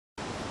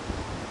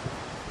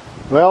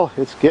Well,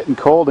 it's getting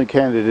cold in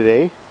Canada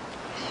today.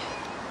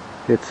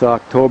 It's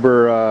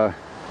October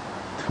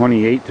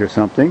 28th or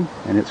something,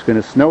 and it's going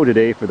to snow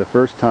today for the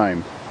first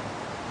time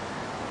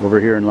over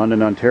here in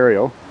London,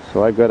 Ontario.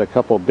 So I've got a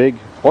couple big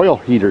oil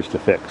heaters to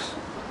fix.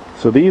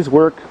 So these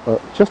work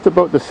just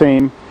about the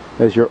same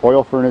as your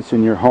oil furnace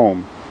in your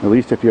home, at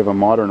least if you have a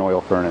modern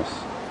oil furnace.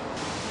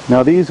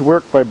 Now these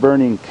work by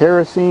burning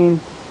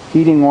kerosene,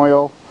 heating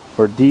oil,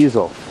 or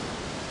diesel.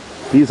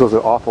 Diesels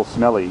are awful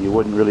smelly. You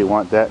wouldn't really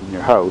want that in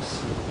your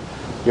house.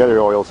 The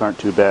other oils aren't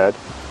too bad.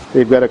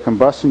 They've got a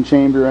combustion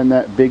chamber in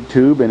that big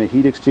tube and a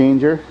heat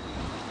exchanger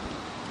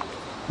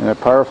and a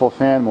powerful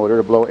fan motor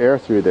to blow air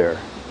through there.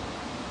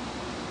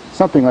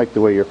 Something like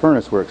the way your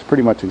furnace works,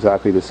 pretty much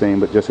exactly the same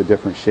but just a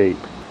different shape.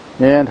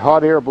 And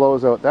hot air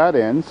blows out that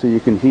end so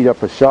you can heat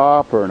up a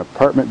shop or an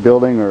apartment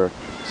building or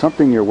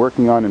something you're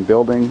working on in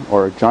building,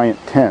 or a giant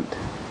tent.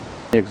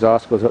 The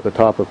exhaust goes out the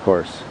top, of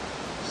course.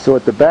 So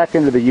at the back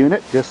end of the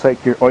unit, just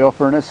like your oil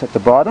furnace at the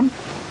bottom,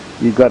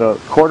 you've got a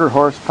 1/4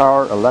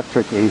 horsepower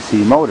electric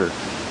AC motor.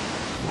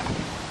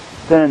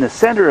 Then in the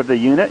center of the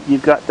unit,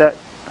 you've got that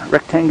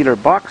rectangular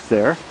box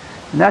there,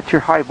 and that's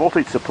your high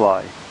voltage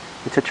supply.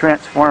 It's a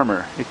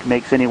transformer. It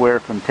makes anywhere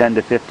from 10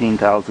 to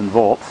 15,000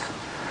 volts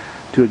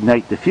to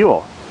ignite the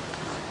fuel.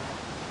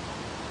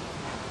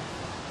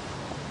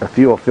 A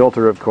fuel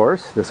filter, of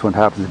course. This one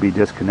happens to be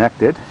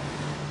disconnected.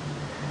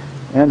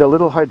 And a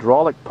little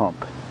hydraulic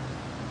pump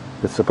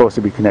that's supposed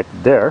to be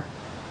connected there.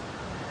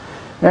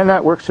 And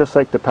that works just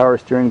like the power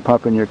steering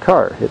pump in your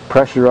car. It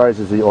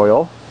pressurizes the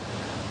oil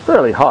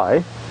fairly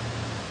high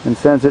and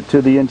sends it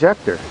to the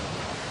injector.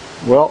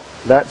 Well,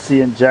 that's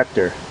the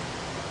injector.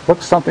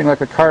 Looks something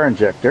like a car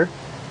injector.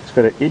 It's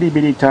got an itty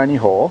bitty tiny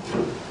hole,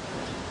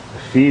 a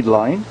feed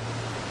line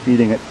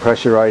feeding it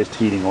pressurized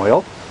heating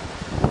oil,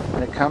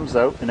 and it comes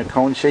out in a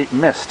cone-shaped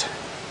mist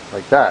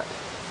like that.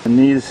 When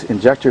these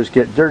injectors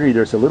get dirty,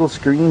 there's a little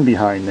screen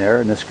behind there,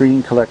 and the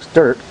screen collects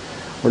dirt,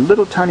 or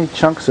little tiny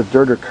chunks of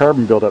dirt or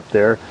carbon build up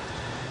there,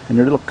 and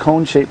your little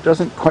cone shape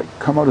doesn't quite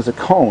come out as a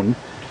cone.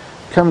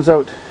 It comes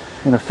out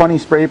in a funny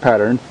spray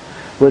pattern,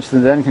 which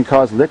then can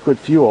cause liquid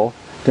fuel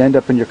to end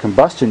up in your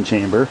combustion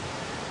chamber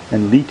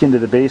and leak into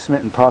the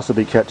basement and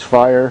possibly catch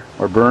fire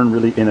or burn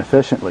really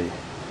inefficiently.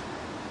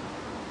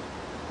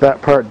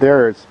 That part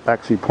there is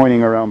actually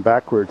pointing around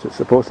backwards. It's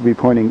supposed to be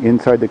pointing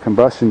inside the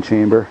combustion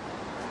chamber,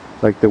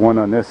 like the one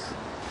on this.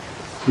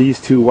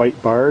 These two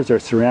white bars are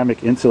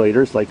ceramic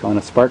insulators, like on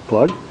a spark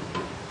plug.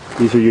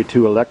 These are your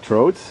two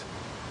electrodes.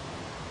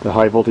 The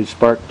high voltage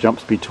spark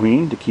jumps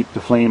between to keep the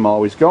flame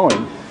always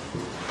going.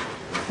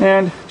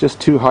 And just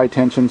two high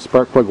tension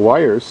spark plug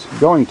wires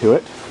going to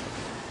it.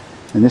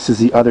 And this is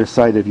the other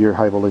side of your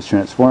high voltage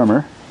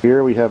transformer.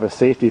 Here we have a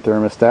safety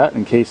thermostat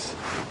in case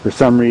for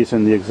some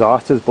reason the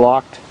exhaust is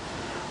blocked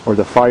or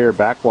the fire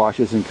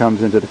backwashes and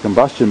comes into the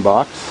combustion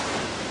box.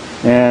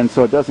 And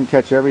so it doesn't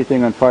catch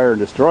everything on fire and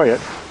destroy it.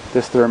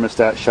 This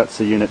thermostat shuts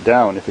the unit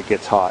down if it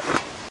gets hot.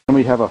 Then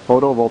we have a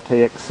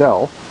photovoltaic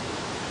cell,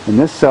 and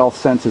this cell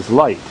senses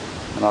light.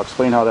 And I'll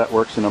explain how that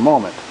works in a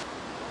moment.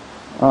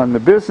 On the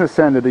business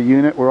end of the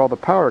unit, where all the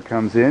power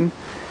comes in,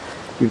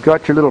 you've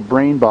got your little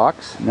brain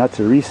box, and that's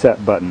a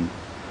reset button.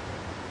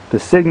 The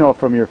signal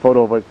from your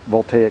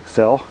photovoltaic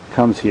cell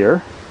comes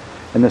here,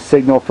 and the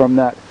signal from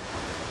that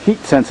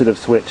heat-sensitive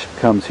switch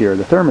comes here,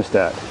 the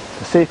thermostat,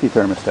 the safety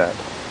thermostat.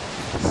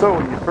 So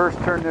when you first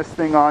turn this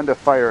thing on to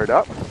fire it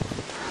up,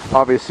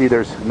 obviously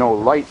there's no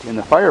light in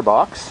the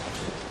firebox,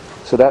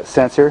 so that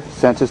sensor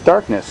senses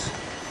darkness.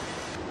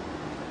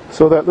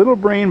 So that little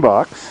brain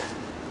box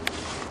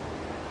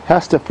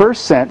has to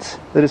first sense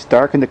that it's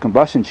dark in the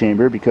combustion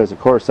chamber, because of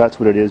course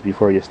that's what it is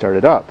before you start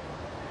it up.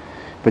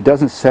 If it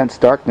doesn't sense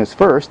darkness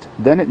first,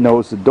 then it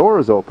knows the door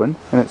is open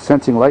and it's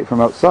sensing light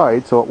from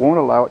outside, so it won't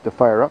allow it to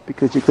fire up,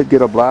 because you could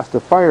get a blast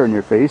of fire in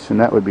your face and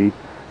that would be,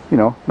 you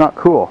know, not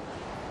cool.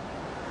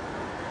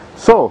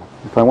 So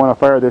if I want to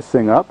fire this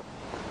thing up,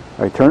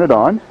 I turn it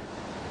on.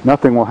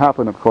 Nothing will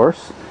happen, of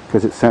course,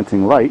 because it's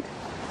sensing light.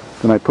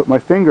 Then I put my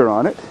finger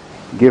on it,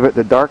 give it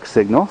the dark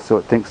signal so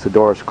it thinks the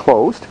door is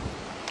closed.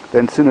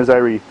 Then as soon as I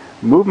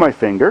remove my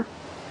finger,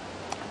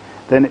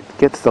 then it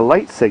gets the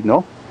light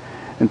signal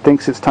and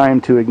thinks it's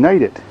time to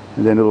ignite it,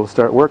 and then it'll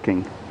start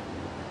working.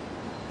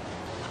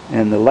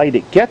 And the light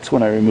it gets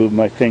when I remove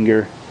my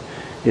finger,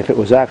 if it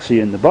was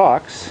actually in the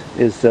box,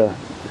 is the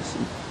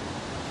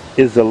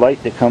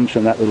light that comes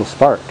from that little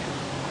spark.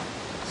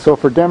 So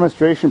for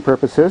demonstration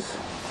purposes,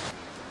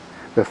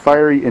 the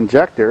fiery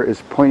injector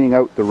is pointing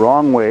out the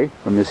wrong way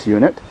from this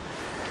unit,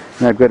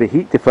 and I've got a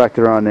heat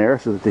deflector on there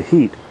so that the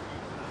heat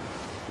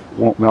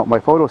won't melt my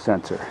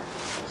photosensor.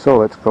 So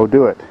let's go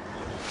do it.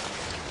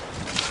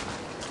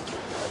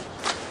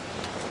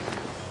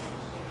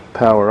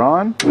 Power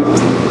on.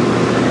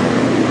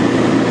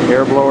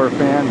 Air blower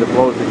fan that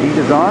blows the heat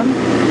is on.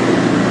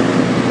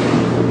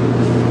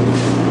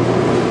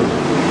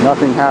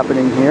 Nothing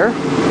happening here.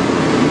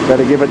 Got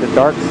to give it the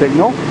dark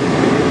signal.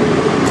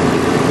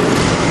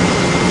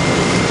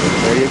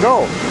 There you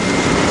go.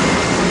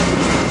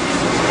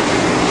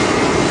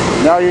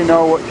 Now you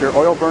know what your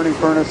oil burning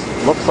furnace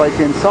looks like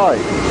inside.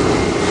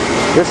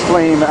 This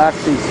flame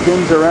actually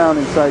spins around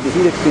inside the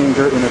heat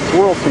exchanger in a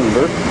swirl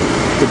chamber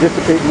to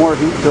dissipate more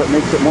heat, so it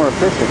makes it more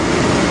efficient.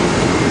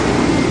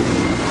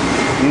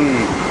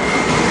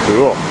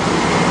 Cool.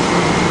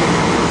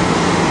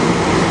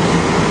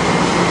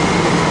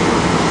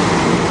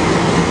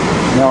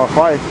 Now if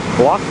I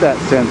block that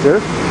sensor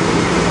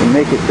and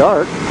make it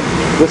dark,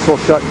 this will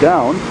shut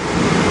down,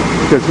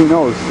 because who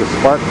knows, the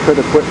spark could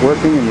have quit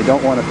working and you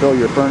don't want to fill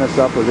your furnace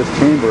up or this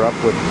chamber up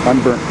with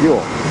unburnt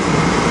fuel.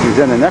 Because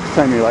then the next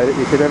time you light it,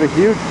 you could have a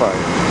huge fire.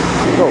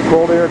 So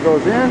cold air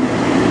goes in,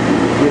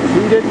 gets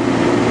heated,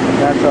 and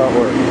that's how it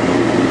works.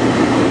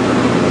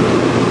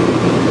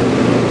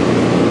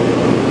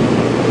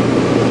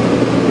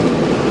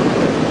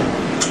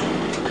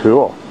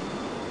 Cool.